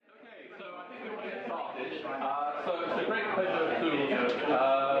So it's a great pleasure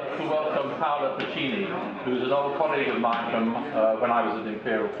to welcome Paola Piccini, who's an old colleague of mine from when I was at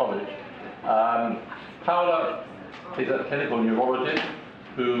Imperial College. Paola is a clinical neurologist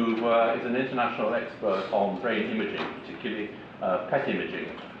who is an international expert on brain imaging, particularly PET imaging.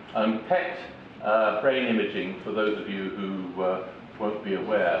 PET brain imaging, for those of you who won't be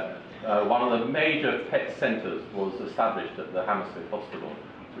aware, one of the major PET centres was established at the Hammersmith Hospital,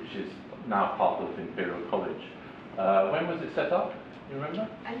 which is now part of Imperial College. When was it set up? You remember?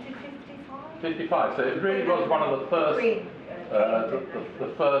 1955. 55. So it really was one of the first,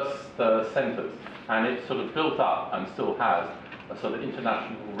 the first centres, and it sort of built up and still has a sort of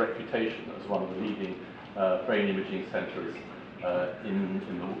international reputation as one of the leading brain imaging centres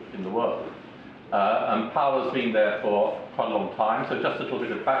in the world. And Paola's been there for quite a long time. So just a little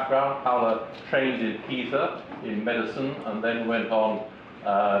bit of background: Paola trained in Pisa in medicine, and then went on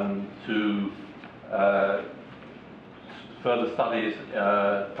to further studies,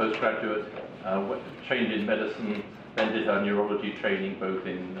 postgraduate, trained in medicine, then did her neurology training both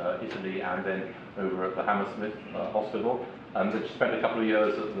in Italy and then over at the Hammersmith Hospital, and then spent a couple of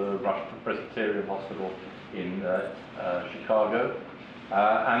years at the Rush Presbyterian Hospital in Chicago.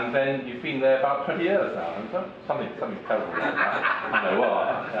 And then you've been there about 20 years now, haven't you? Something terrible like that. I know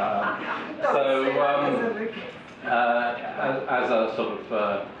what. As a sort of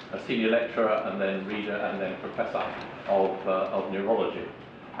a senior lecturer and then reader and then professor of neurology.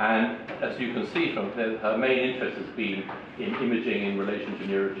 And as you can see from her main interest has been in imaging in relation to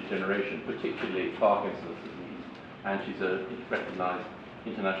neurodegeneration, particularly Parkinson's disease. And she's a recognized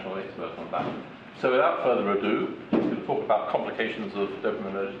international expert on that. So without further ado, we'll talk about complications of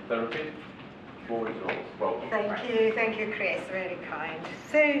dopaminergic therapy. Welcome. Thank you, Chris. Very kind.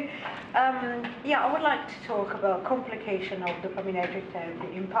 So, yeah, I would like to talk about complication of dopaminergic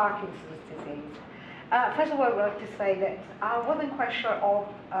therapy in Parkinson's disease. First of all, I would like to say that I wasn't quite sure of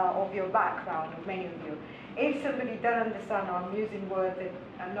your background, of many of you. If somebody doesn't understand or I'm using words that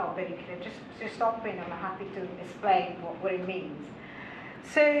are not very clear, just stop me and I'm happy to explain what it means.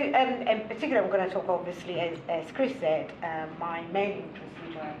 So, in particular, I'm going to talk, obviously, as Chris said, my main interests,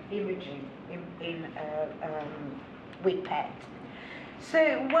 which are imaging with PET.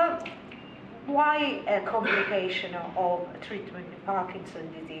 So, why a complication of treatment in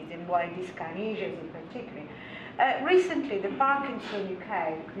Parkinson's disease, and why dyskinesias in particular? Recently, the Parkinson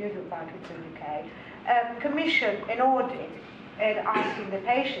UK, the Community of Parkinson UK, commissioned an audit and asking the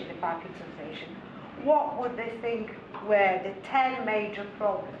patient, the Parkinson patient, what would they think were the 10 major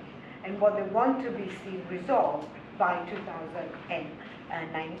problems and what they want to be seen resolved by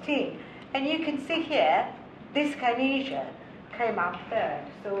 2019. And you can see here, dyskinesia came up third.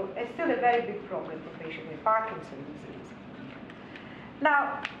 So it's still a very big problem for patients with Parkinson's disease.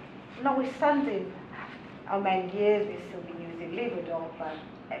 Now, notwithstanding how many years we've still been using levodopa,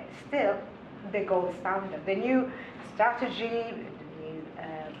 it's still the gold standard. The new strategy, the new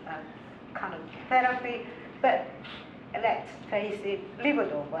kind of therapy, but let's face it,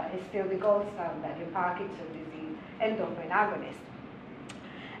 levodopa is still the gold standard in Parkinson's disease endorphin agonist.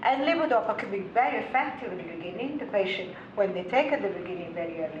 And levodopa can be very effective at the beginning. The patient, when they take at the beginning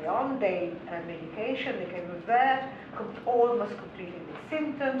very early on, they medication, they can revert almost completely the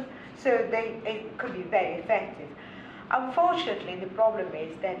symptoms, so it could be very effective. Unfortunately, the problem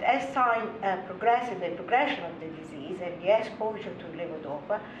is that as time progresses, the progression of the disease and the exposure to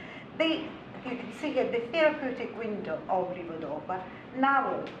levodopa, you can see that the therapeutic window of levodopa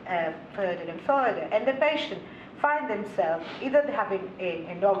narrows further and further, and the patient find themselves either having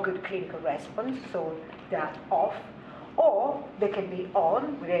a not good clinical response, so they're off, or they can be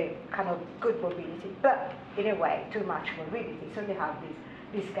on with a kind of good mobility, but in a way too much morbidity, so they have this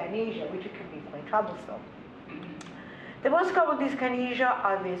dyskinesia, which can be quite troublesome. The most common dyskinesia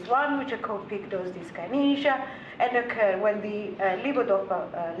are these one, which are called peak dose dyskinesia, and occur when the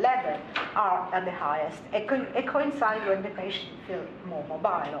levodopa level are at the highest. It coincides when the patient feels more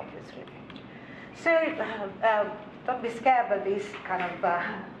mobile, obviously. So don't be scared by this kind of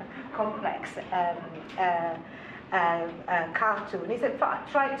complex cartoon. It's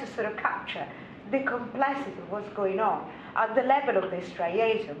trying to sort of capture the complexity of what's going on at the level of the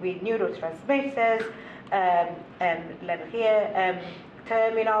striatum with neurotransmitters, level here,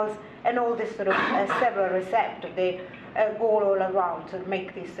 terminals, and all this sort of several receptors. They go all around to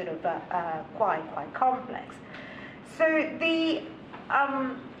make this sort of quite complex. So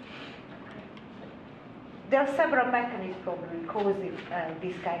there are several mechanisms probably causing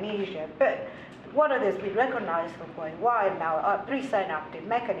dyskinesia, but one of these we recognize for quite a while now are presynaptic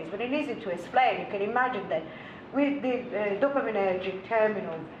mechanisms. But it's easy to explain. You can imagine that with the dopaminergic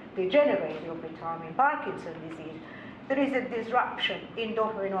terminals degenerating over time in Parkinson's disease, there is a disruption in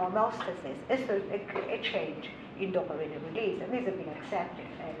dopamine homeostasis, a change in dopamine release, and these have been accepted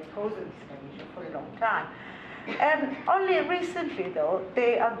as a cause of dyskinesia for a long time. Only recently, though,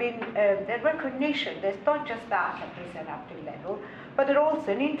 there have been a recognition there's not just that at the synaptic level, but there's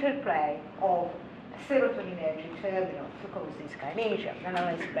also an interplay of serotoninergic terminals to cause dyskinesia, and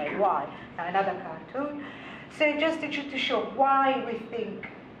I'll explain why. Now, another cartoon. So just to show why we think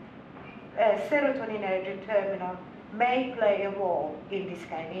serotoninergic terminal may play a role in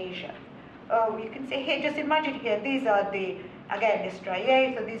dyskinesia. Oh, you can see here, just imagine here, these are the, again, the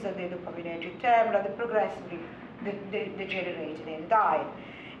striatum, these are the dopaminergic terminal, they progressively degenerated and died.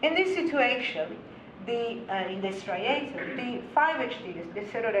 In this situation, in the striatum, the 5-HT, the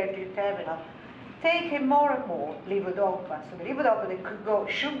serotonergic terminal, take more and more levodopa. So the levodopa that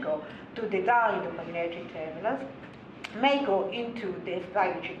should go to the dying dopaminergic terminals may go into the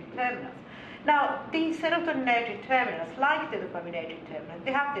 5-HT terminals. Now, the serotoninergic terminals, like the dopaminergic terminals,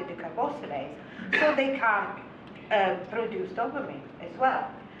 they have the decarboxylase, so they can produce dopamine as well.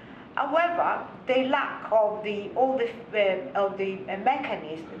 However, they lack of all the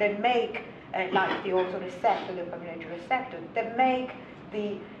mechanisms that make, like the autoreceptor, the dopaminergic receptor, that make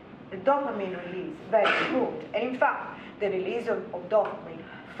the dopamine release very smooth. And in fact, the release of dopamine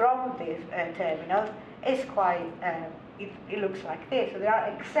from these terminals is quite, it looks like this. So there are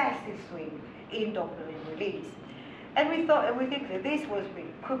excessive swings in dopamine release. And we think that this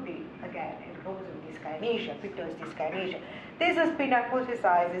could be, again, a cause of dyskinesia, picturesque dyskinesia. This has been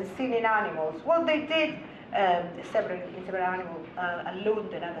hypothesized and seen in animals. What they did, several animals at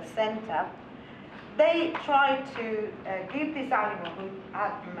Lund and at the center, they tried to give this animal who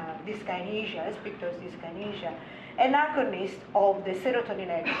had dyskinesia, picturesque dyskinesia, an agonist of the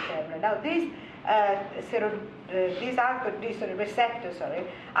serotoninergic terminal. Now, these receptors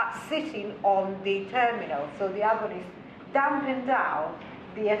are sitting on the terminal, so the agonist dampen down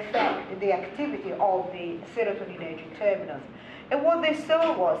the effect, the activity of the serotoninergic terminals. And what they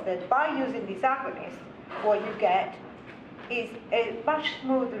saw was that by using this agonist, what you get is a much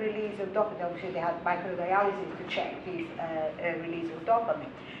smoother release of dopamine. Obviously, they had microdialysis to check this release of dopamine.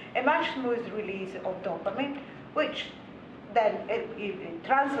 A much smoother release of dopamine, which then it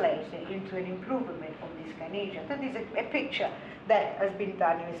translates into an improvement of dyskinesia. So this is a picture that has been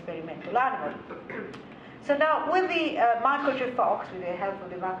done in experimental animals. So now, with the Michael J. Fox, with the help of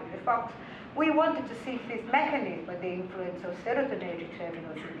the Michael J. Fox, we wanted to see if this mechanism of the influence of serotoninergic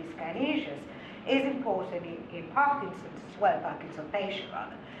terminals in dyskinesias is important in Parkinson's as well, Parkinson's patient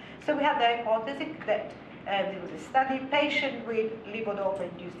rather. So we had the hypothesis that there was a study, patient with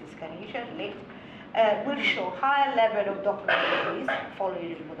levodopa-induced dyskinesia, LID, will show higher level of dopamine release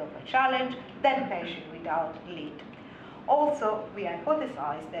following levodopa challenge than patient without LID. Also, we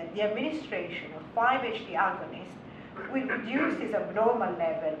hypothesized that the administration of 5-HT agonists will reduce this abnormal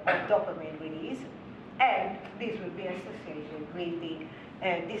level of dopamine release, and this will be associated with the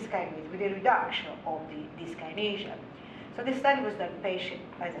dyskinesia, with the reduction of the dyskinesia. So the study was done patient,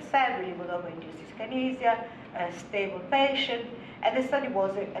 as I said, with levodopa-induced dyskinesia, a stable patient, and the study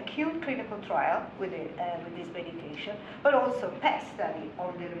was an acute clinical trial with this medication, but also a PET study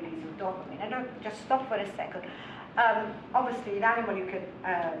on the release of dopamine. And I'll just stop for a second. Obviously, in animal, you can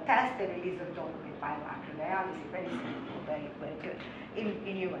test the release of dopamine by microdialysis, very simple, very, very good.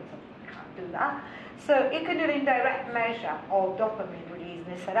 In humans, you can't do that. So you can do an indirect measure of dopamine release,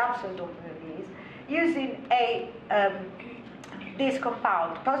 the synapsal dopamine release, using this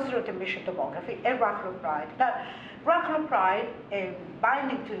compound, positive emission tomography, and raclopride. Now, raclopride,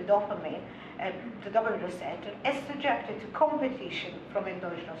 binding to the dopamine receptor, is subjected to competition from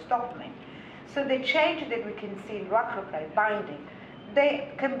endogenous dopamine. So the change that we can see in raclopride binding, they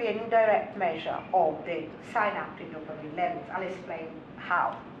can be an indirect measure of the synaptic dopamine levels. I'll explain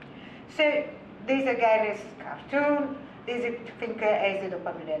how. So this again is cartoon. This is think as the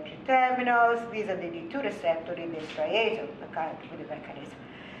dopaminergic terminals. These are the D2 receptor in the striatum, with the mechanism.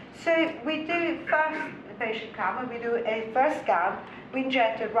 So we do first, the patient comes, we do a first scan, we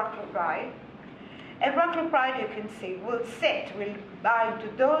inject a raclopride. And raclopride, you can see, will bind to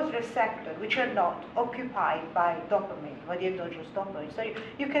those receptors which are not occupied by dopamine, by the endogenous dopamine. So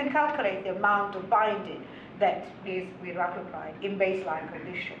you can calculate the amount of binding that is with raclopride in baseline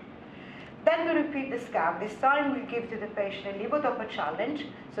condition. Then we repeat the scan. This time we give to the patient a levodopa challenge.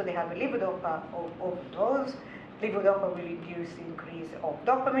 So they have a levodopa overdose. Levodopa will induce increase of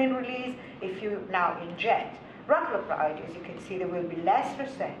dopamine release. If you now inject raclopride, as you can see, there will be less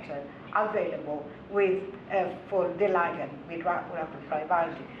receptor available for the ligand with raclopride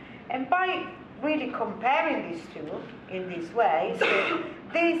binding. And by really comparing these two in this way. So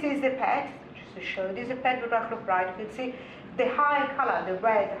this is the PET, just to show, this is a PET with raclopride. You can see the high color, the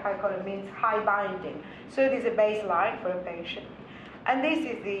red high color means high binding. So this is a baseline for a patient. And this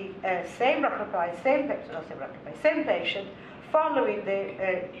is the same raclopride, same patient following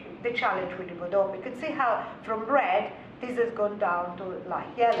the challenge with levodopa. You can see how from red, this has gone down to light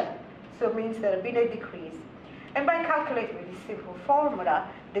yellow. So it means there has been a decrease. And by calculating with this simple formula,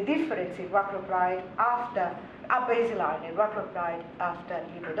 the difference in raclopride after a baseline and raclopride after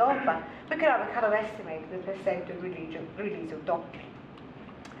levodopa, we can have a kind of estimate the percentage release of dopamine.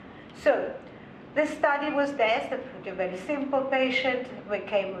 So the study was there, a very simple patient. We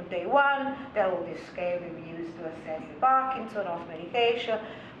came on day one. There are all these scales we used to assess the Parkinson off medication.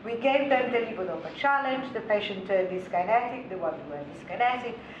 We gave them the levodopa challenge. The patient turned dyskinetic, the one who were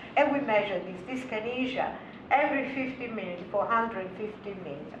dyskinetic, and we measured this dyskinesia every 15 minutes for 150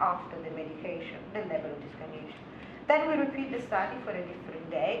 minutes after the medication, the level of dyskinesia. Then we repeat the study for a different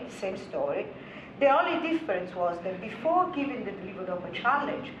day, same story. The only difference was that before giving the levodopa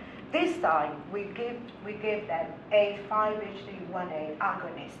challenge, this time we gave them a 5-HT1A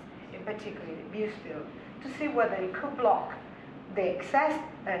agonist, in particular the buspirone, to see whether it could block the excess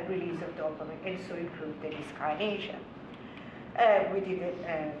release of dopamine and so improve the dyskinesia. We did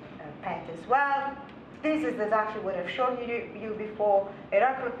a PET as well. This is exactly what I've shown you before, a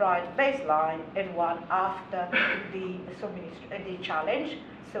raclopride baseline and one after the challenge,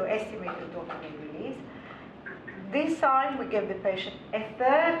 so estimated dopamine release. This time we gave the patient a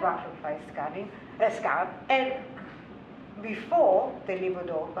third raclopride scan, and before the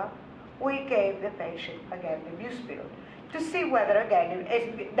levodopa, we gave the patient again the buspirone to see whether, again,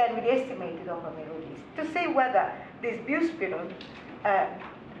 then with the estimated dopamine release, to see whether this buspirone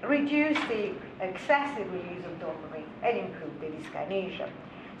reduced the excessive release of dopamine and improved the dyskinesia.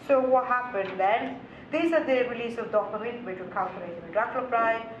 So what happened then? These are the release of dopamine, which were calculated with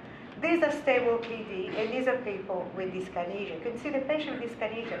raclopride. These are stable PD, and these are people with dyskinesia. You can see the patient with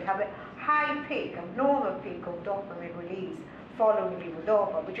dyskinesia have a high peak, a normal peak of dopamine release following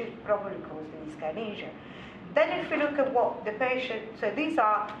levodopa, which is probably caused the dyskinesia. Then if we look at what the patient, so these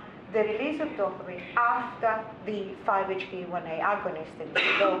are the release of dopamine after the 5-HT1A agonist and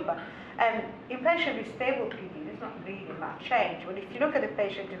levodopa. And in patients with stable PD, there's not really much change. But if you look at the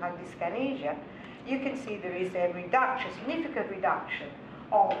patient who had dyskinesia, you can see there is a reduction, significant reduction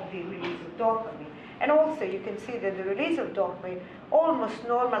of the release of dopamine. And also you can see that the release of dopamine almost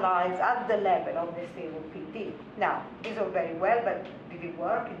normalized at the level of the stable PD. Now, these are very well, but did it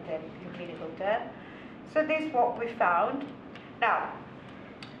work in clinical terms? So this is what we found. Now,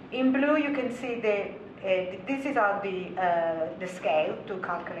 in blue you can see this is on the scale to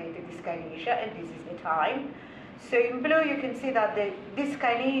calculate the dyskinesia, and this is the time. So in blue you can see that the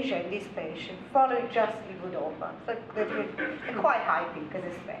dyskinesia in this patient followed just levodopa. So there's a quite high peak as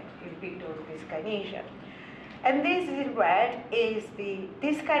expected in big dose dyskinesia. And this in red is the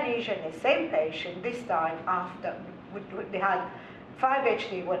dyskinesia in the same patient, this time after they had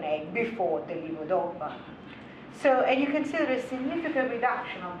 5-HT1A before the levodopa. So, and you can see there is significant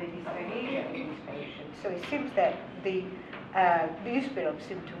reduction of the dyskinesia in this patient. So it seems that the buspirone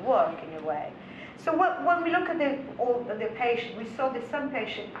seemed to work in a way. So when we look at the patient, we saw that some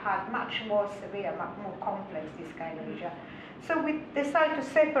patients had much more severe, much more complex dyskinesia. So we decided to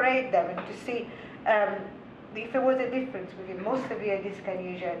separate them and to see if there was a difference between more severe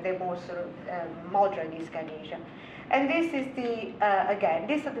dyskinesia and the more sort of moderate dyskinesia. And this is the, again,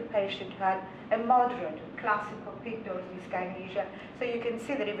 these are the patients who had a moderate classical peak dose dyskinesia. So you can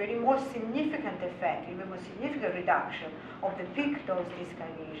see that a very more significant effect, even more significant reduction of the peak dose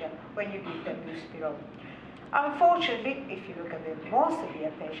dyskinesia when you give them buspirone. Unfortunately, if you look at the more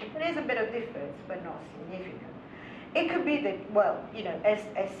severe patient, there is a bit of difference, but not significant. It could be that, well, you know,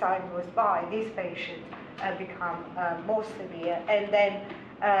 as time goes by, these patients become more severe, and then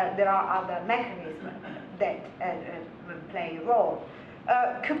there are other mechanisms that play a role.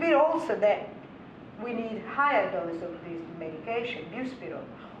 Could be also that we need higher dose of this medication, buspirone,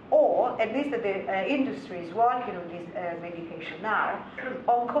 or at least the industry is working on this medication now,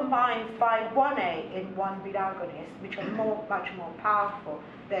 on combined 5-1A and 1B agonists, which are much more powerful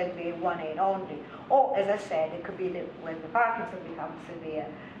than the 1A only. Or, as I said, it could be that when the Parkinson becomes severe,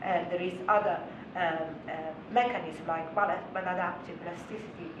 there is other mechanisms like maladaptive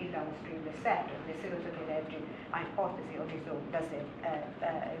plasticity in downstream receptor. The serotoninergic hypothesis on its own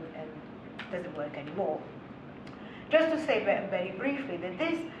doesn't work anymore. Just to say very briefly that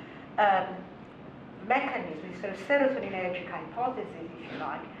this mechanism, this sort of serotoninergic hypothesis, if you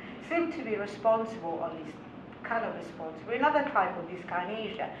like, seem to be responsible, or at least kind of responsible. Another type of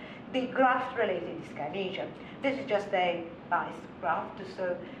dyskinesia, the graft-related dyskinesia. This is just a nice graph to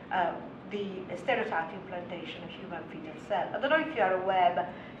show the stereotype implantation of human fetal cell. I don't know if you are aware, but a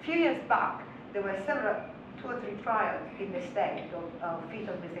few years back, there were 2 or 3 trials in the state of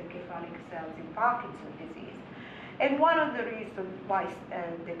fetal mesencephalic cells in Parkinson's disease. And one of the reasons why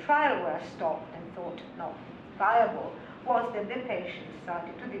the trial was stopped and thought not viable was that the patients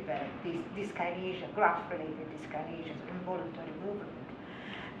started to develop this dyskinesia, graft-related dyskinesia, involuntary movement.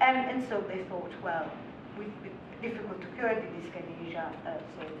 And so they thought, well, it's difficult to cure the dyskinesia.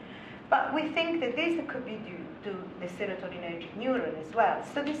 But we think that this could be due to the serotonergic neuron as well.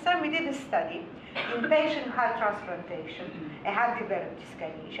 So this time we did a study in patients who had transplantation and had developed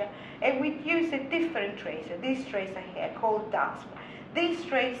dyskinesia, and we used a different tracer, this tracer here called DASP. This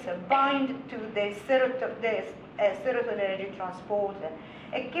tracer bind to the serotonergic transporter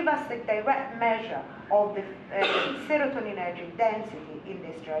and give us a direct measure of the serotonergic density in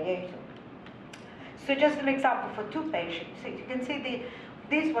the striatum. So just an example for 2 patients. So you can see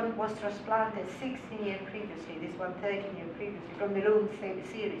this one was transplanted 16 years previously, this one 13 years previously, from the Lund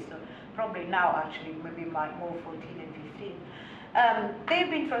series, so probably now actually maybe more 14 and 15. They've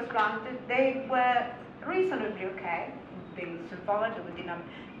been transplanted, they were reasonably okay, they survived within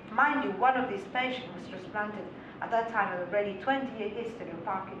mind you, one of these patients was transplanted at that time with already 20-year history of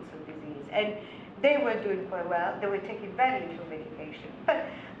Parkinson's disease, and they were doing quite well, they were taking very little medication, but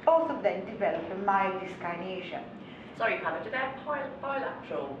both of them developed a mild dyskinesia. Sorry, Pamela, do they have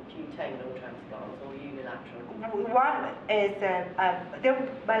bilateral cutaneous transplants or unilateral? One is they're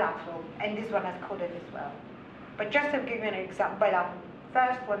bilateral, and this one has coded as well. But just to give you an example, bilateral,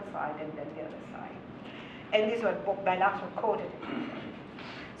 first one side and then the other side. And this one bilateral coded.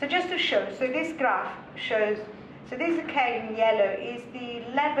 So just to show, so this graph shows, so this K in yellow is the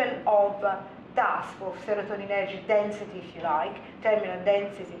level of DASP, of serotonergic density, if you like, terminal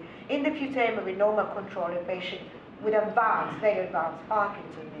density, in the putamen with normal control, a patient with advanced, very advanced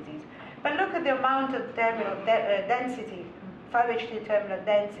Parkinson's disease. But look at the amount of terminal density, 5-HT terminal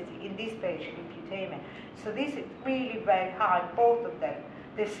density in this patient in putamen. So this is really very high, both of them.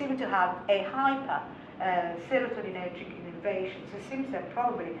 They seem to have a hyper serotonergic innervation. So it seems that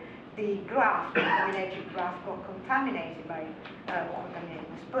probably the graft, the cholinergic graft, got contaminated by,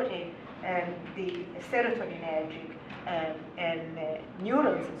 was put in the serotonergic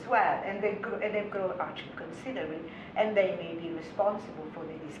neurons as well, and they've grown actually considerably, and they may be responsible for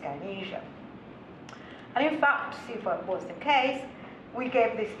the dyskinesia. And in fact, to see what was the case, we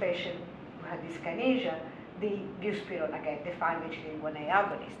gave this patient who had dyskinesia the buspirone again, the 5-HT1A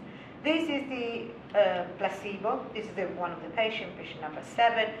agonist. This is the placebo. This is one of the patient number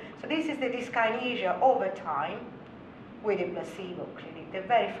 7. So this is the dyskinesia over time with the placebo clinic. They're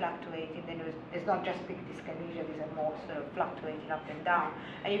very fluctuating. There's not just big dyskinesia, these are more sort of fluctuating up and down.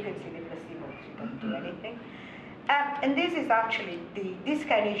 And you can see the placebo doesn't do anything. And this is actually the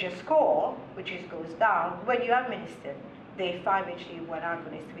dyskinesia score, which goes down when you administer the 5-HT1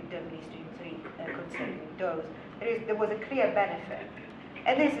 agonist with the administering 3 consecutive doses. There was a clear benefit.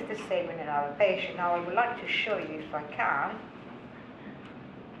 And this is the same in another patient. Now I would like to show you, if I can,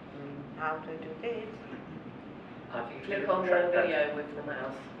 how to do this. Click on the video with the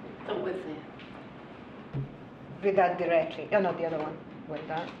mouse. With that directly. Oh no, the other one. With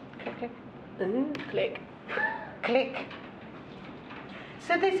that. Click. Click. Click.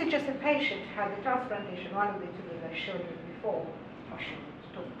 So this is just a patient who had the transplantation, one of the 2 that I showed you before. I should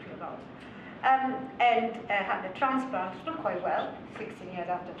talk to you about. And had the transplant, not quite well, 16 years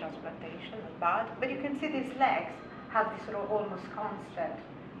after transplantation, not bad. But you can see these legs have this sort of almost constant.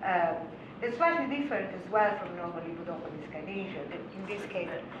 It's slightly different as well from normal levodopa dyskinesia. In this case,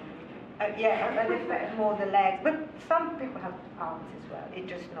 they affect more the legs. But some people have arms as well. It's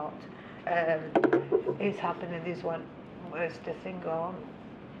just not. It's happened in this one. Where's the thing gone?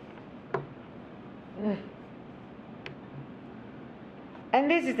 And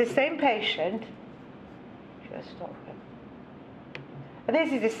this is the same patient. Should I stop him? And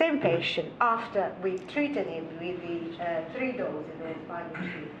this is the same patient after we treated him with the 3 doses of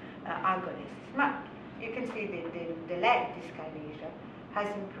 5-HT agonists. Now, you can see the leg dyskinesia has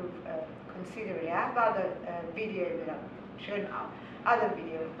improved considerably. I have other video that I've shown now, other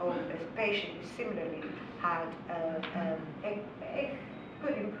video of a patient who similarly had a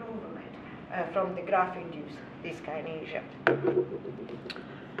good improvement from the graft-induced dyskinesia.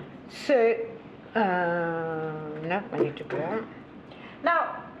 So, no, I need to go on.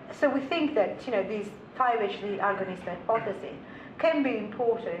 Now, so we think that, these 5-HT agonist hypothesis can be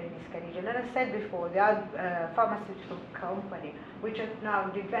important in dyskinesia. And as I said before, the pharmaceutical company, which are now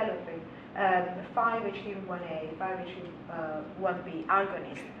developing 5-HT1A, 5-HT1B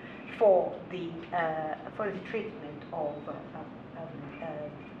agonist for the treatment of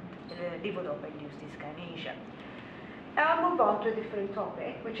levodopa-induced dyskinesia. Now I'll move on to a different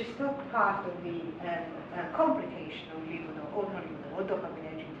topic, which is still part of the complication of levodopa or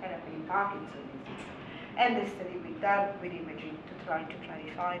dopaminergic therapy in Parkinson's disease, and the study we done with imaging to try to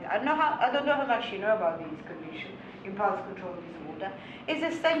clarify that. I don't know how much you know about this condition, impulse control disorder. It's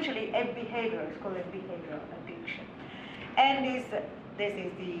essentially a behavioral, it's called a behavioral addiction. And this is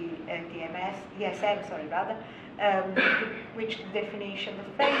the DSM, which definition, the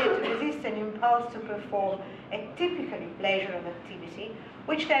failure to resist an impulse to perform a typically pleasurable activity,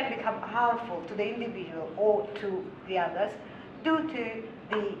 which then become harmful to the individual or to the others due to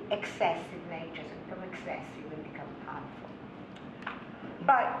the excessive nature, so become excessive and become harmful.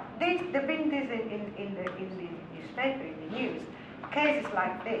 But there been this in the newspaper, in the news, cases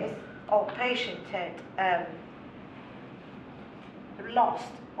like this of patients had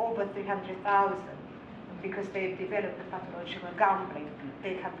lost over 300,000 because they've developed a pathological gambling,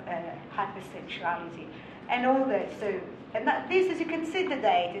 they have hypersexuality, and all that. So, and this, as you can see, the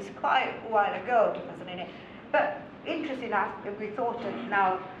date is quite a while ago, 2008. But interesting enough, we thought that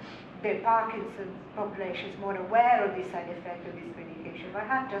now the Parkinson's population is more aware of the side effect of this medication. I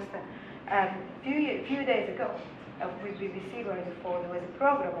had just a few days ago with BBC Radio 4, there was a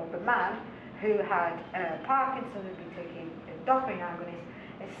program of a man who had Parkinson's, had been taking a dopamine agonist,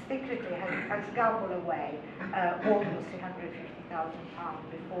 and secretly has gambled away almost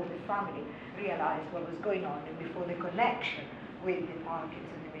 £350,000 before the family realized what was going on and before the connection with the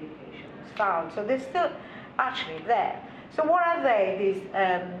Parkinson's medication was found. So they're still actually there. So what are they, these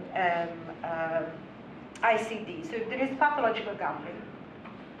ICD? So there is pathological gambling,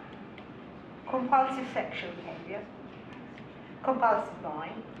 compulsive sexual behavior, compulsive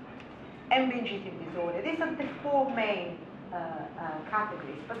buying, and binge eating disorder. These are the four main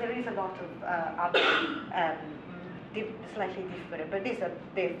categories, but there is a lot of other slightly different, but these are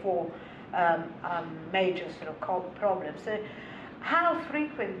the four major sort of problems. So how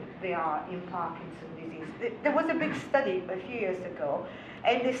frequent they are in Parkinson's disease? There was a big study a few years ago,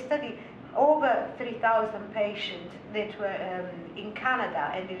 and they studied over 3,000 patients that were in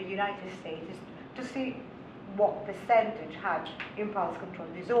Canada and in the United States to see what percentage had impulse control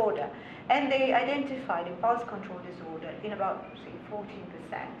disorder. And they identified impulse control disorder in about, say, 14%,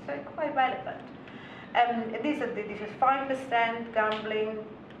 so quite relevant. This is 5% gambling,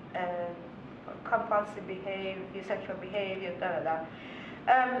 compulsive behavior, sexual behavior,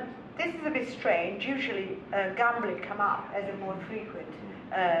 this is a bit strange. Usually gambling come up as a more frequent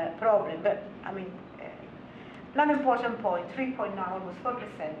problem, but I mean, an important point, 3.9, almost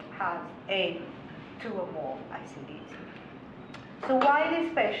 4% has two or more ICDs. So why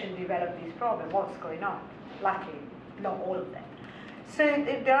these patients develop this problem? What's going on? Luckily, not all of them. So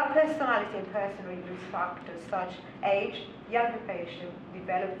there are personality and personal risk factors such age. Younger patients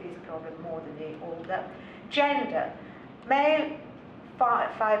develop this problem more than the older. Gender, male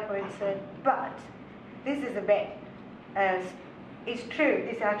 5%, but this is a bit, it's true,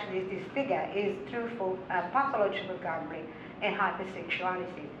 this figure is true for pathological gambling and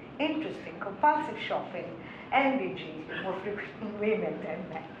hypersexuality. Interesting, compulsive shopping and binge eating more frequent in women than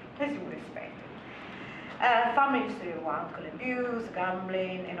men, as you would expect. Family history of alcohol abuse,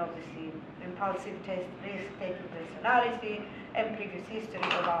 gambling, and obviously impulsive risk-taking personality, and previous history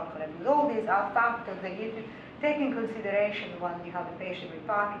of alcohol abuse. All these are factors that you take in consideration when you have a patient with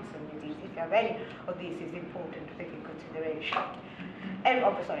Parkinson's disease. If you have any of these, it's important to take in consideration. And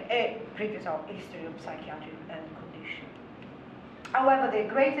obviously, a previous history of psychiatric condition. However, the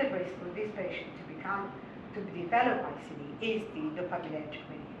greater risk for this patient to develop ICD is the dopaminergic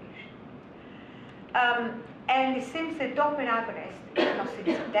medication. And it seems that dopamine agonists, not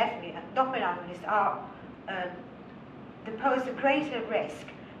seems definitely, dopamine agonists are they pose a greater risk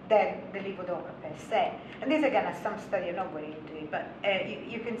than the levodopa per se. And this again is some study, I'm not going into it, but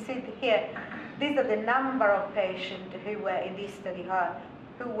you can see here, these are the number of patients who were in this study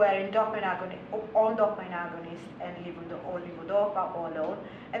who were in dopamine agonist, on dopamine agonist and levodopa or alone.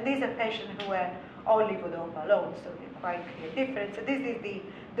 And these are patients who were on levodopa alone, so they're quite clear difference. So this is the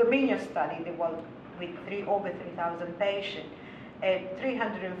Dominio study, the one with over 3,000 patients.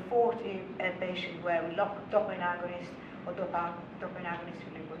 340 patients were with dopamine agonist or dopamine agonist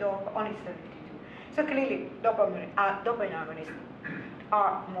with levodopa, only 72. So clearly, dopamine agonists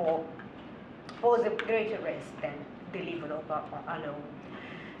are pose a greater risk than the levodopa alone.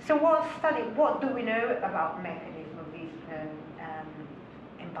 So what do we know about mechanism of this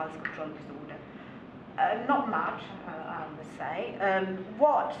impulse control disorder? Not much, I would say.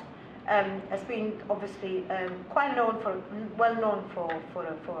 What has been obviously quite well known for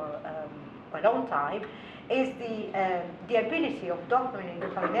a long time, is the ability of dopamine and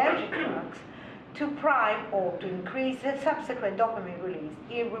dopaminergic drugs to prime or to increase the subsequent dopamine release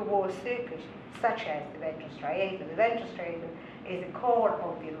in reward circuits, such as the ventral striatum. The ventral striatum is the core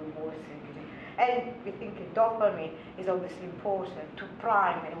of the reward circuit, and we think that dopamine is obviously important to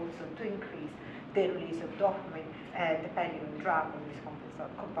prime and also to increase the release of dopamine, depending on drug or this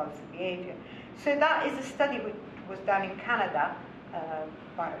compulsive behavior. So that is a study which was done in Canada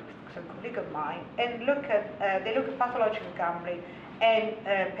by some colleague of mine, and they look at pathological gambling and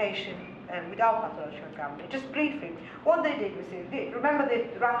patients without pathological gambling. Just briefly, what they did was, remember the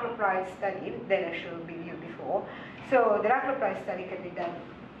raclopride study that I showed you before? So the raclopride study can be done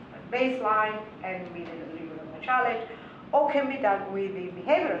at baseline and with a liver challenge, or can be done with the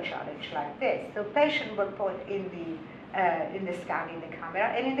behavioral challenge like this. So patients were put in the scan in the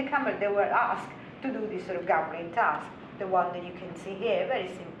camera, and in the camera they were asked to do this sort of gambling task. The one that you can see here, very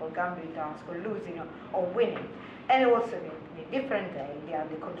simple gambling task, or losing or winning. And also in a different day, they are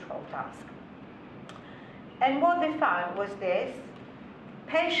the control task. And what they found was this: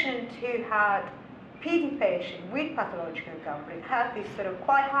 patients who had PD patient with pathological gambling had this sort of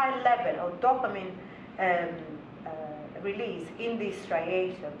quite high level of dopamine release in the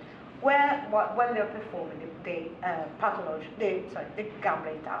striatum, when they're performing the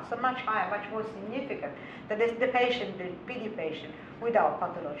gambling task, so much higher, much more significant than the patient, the PD patient without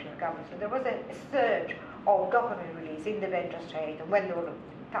pathological gambling. So there was a surge of dopamine release in the ventral striatum when they were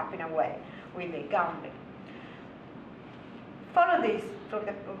tapping away with the gambling. Follow this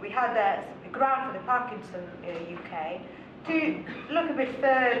we had a grant for the Parkinson UK to look a bit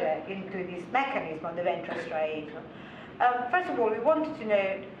further into this mechanism of the ventral striatum. First of all, we wanted to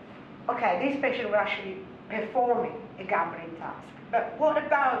know, okay, these patients were actually performing a gambling task, but what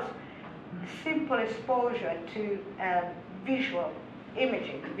about simple exposure to visual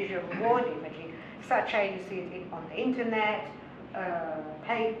imaging, visual reward imaging, such as you see it on the internet,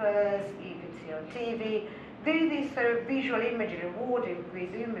 papers, you can see on TV? Do these sort of visual imagery, rewarding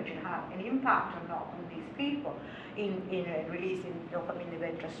with imaging, have an impact or not on these people in releasing dopamine in the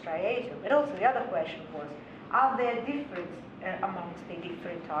ventral striatum? But also the other question was, are there differences amongst the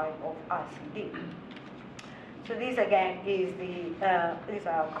different type of ICD? So this again is is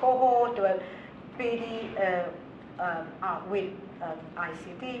a cohort where PD with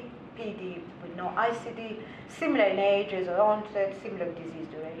ICD, PD with no ICD, similar in ages of onset, similar disease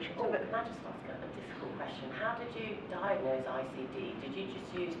duration. Oh, can I just ask a difficult question? How did you diagnose ICD? Did you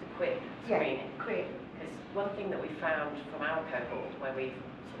just use the QUIP screening? Yeah, QUIP. Because one thing that we found from our cohort, where we've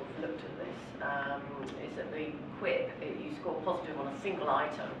sort of looked at this, is that the QUIP, you score positive on a single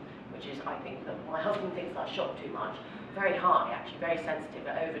item, which is, I think, that my husband thinks I shot too much. Very high, actually, very sensitive,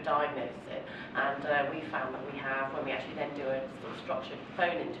 it over-diagnoses it. And we found that we have, when we actually then do a sort of structured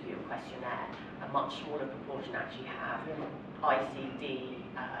phone interview questionnaire, a much smaller proportion actually have ICD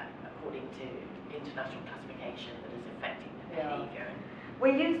according to international classification that is affecting the behaviour.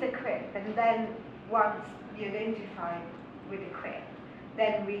 We use the QUIP, and then once you identify with the QUIP,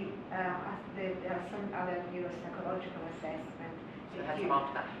 then we there are some other neuropsychological assessments. So it has come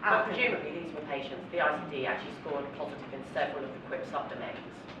after that. But presumably these were patients, the ICD actually scored positive in several of the QUIP subdomains,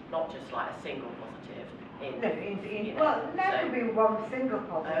 not just like a single positive. Well, that could be one single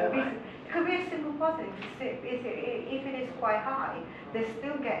positive. Oh, right. It could be a single positive. If it is quite high, they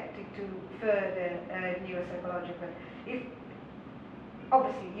still get to further neuropsychological. If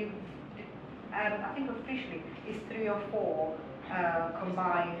obviously I think officially it's 3 or 4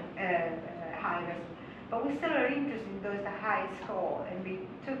 combined high risk. But we still are interested in those the high score, and we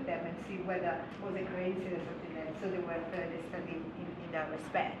took them and see whether it was a coincidence or something. So they were further studied in that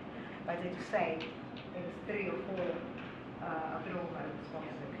respect. But as you say, it was 3 or 4 abnormal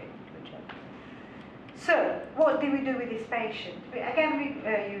responses. So what did we do with this patient? Again, we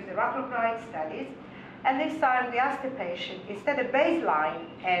used the raclopride studies, and this time we asked the patient, instead of baseline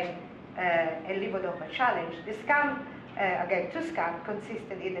and a levodopa challenge, the scan, again, 2 scans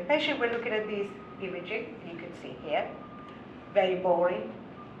consisted in the patient. We're looking at this imaging, you can see here, very boring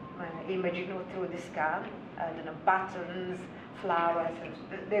imaging through the scan, buttons, flowers,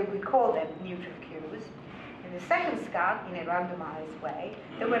 we call them neutral cues. In the second scan, in a randomized way,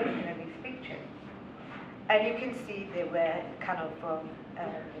 they were looking at these pictures. And you can see they were kind of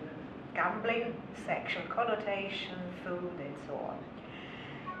gambling, sexual connotation, food, and so on.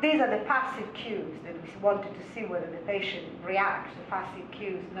 These are the passive cues that we wanted to see whether the patient reacts to passive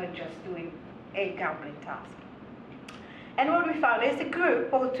cues, not just doing a gambling task. And what we found is the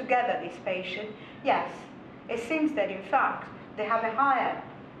group altogether, this patient, yes, it seems that in fact they have a higher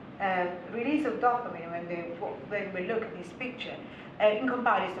release of dopamine when we look at this picture, in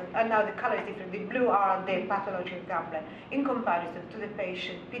comparison, and now the color is different, the blue are the pathological gambler, in comparison to the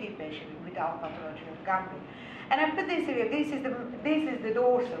patient, PD patient without pathological gambling. And I put this here, this is the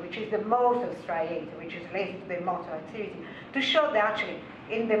dorsal, which is the motor striatum, which is related to the motor activity, to show that actually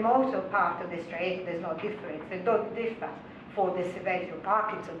in the motor part of the striatum there's no difference, they don't differ for the severity of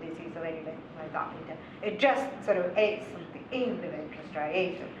Parkinson's disease or anything like that. It just sort of aids something in the ventral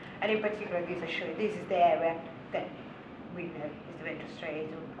striatum. And in particular, this is the area that we know is the ventral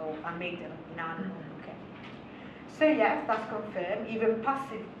striatum or amygdala in animals. Okay. So yes, that's confirmed. Even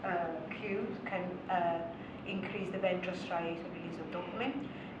passive cues can increase the ventral striatum release of dopamine.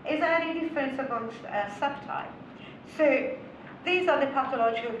 Is there any difference amongst subtype? So these are the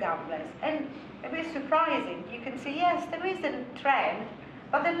pathological gamblers, and a bit surprising. You can see yes, there is a trend,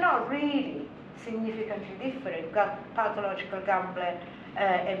 but they're not really significantly different. Got pathological gambler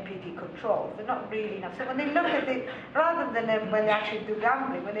and PD control. They're not really enough. So when they look at it, rather than when they actually do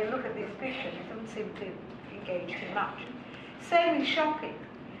gambling, when they look at this picture, they don't seem to engage too much. Same in shopping.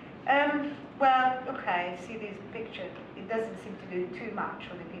 Well, okay, see this picture, it doesn't seem to do too much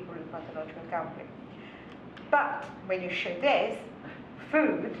for the people with pathological gambling. But when you show this,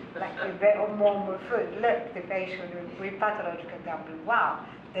 food, like or more food, look, the patient with pathological gambling, wow,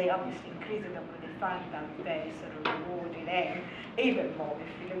 they obviously increase the dopamine, they find that very sort of rewarding, and even more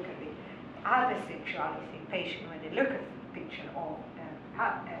if you look at the other sexuality patient, when they look at the picture of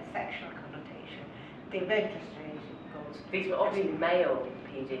sexual connotation, the ventral striatum goes. These were obviously male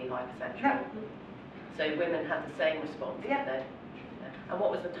PD hypersexual. No. So women had the same response, Yeah. did they? Yeah. And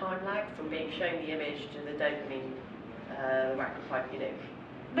what was the time lag from being shown the image to the dopamine whack-a-pipe,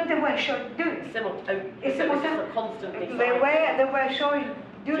 No, they were showing doing. It's It's so it was just simultaneous. a constantly They were showing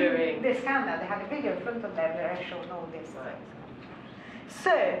during During- the scanner. They had a video in front of them where I showed all this. Right.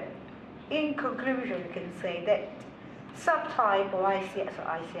 So, in conclusion, we can say that subtype or ICS or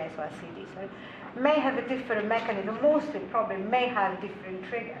ICS or ICD may have a different mechanism. Mostly, probably may have different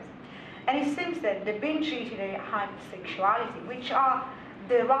triggers. And it seems that the binge-eating and hypersexuality, which are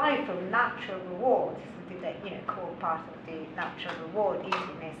derived from natural rewards, something that core part of the natural reward,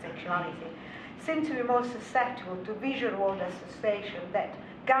 eating and sexuality, seem to be more susceptible to visual reward association that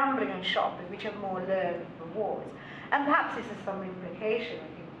gambling and shopping, which are more learned rewards. And perhaps this has some implication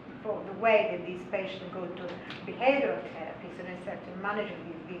for the way that these patients go to behavioral therapies and instead to managing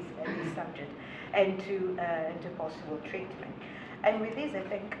these subjects and to possible treatment. And with this, I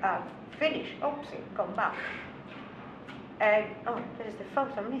think I've finished. Oopsie, gone back. There's the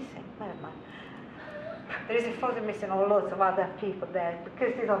photo missing. Never mind. There is a photo missing or lots of other people there,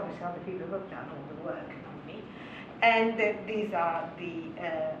 because these obviously are the people who have done all the work, not me. And these are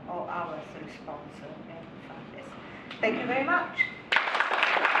our sort of sponsor and funders. Thank you very much.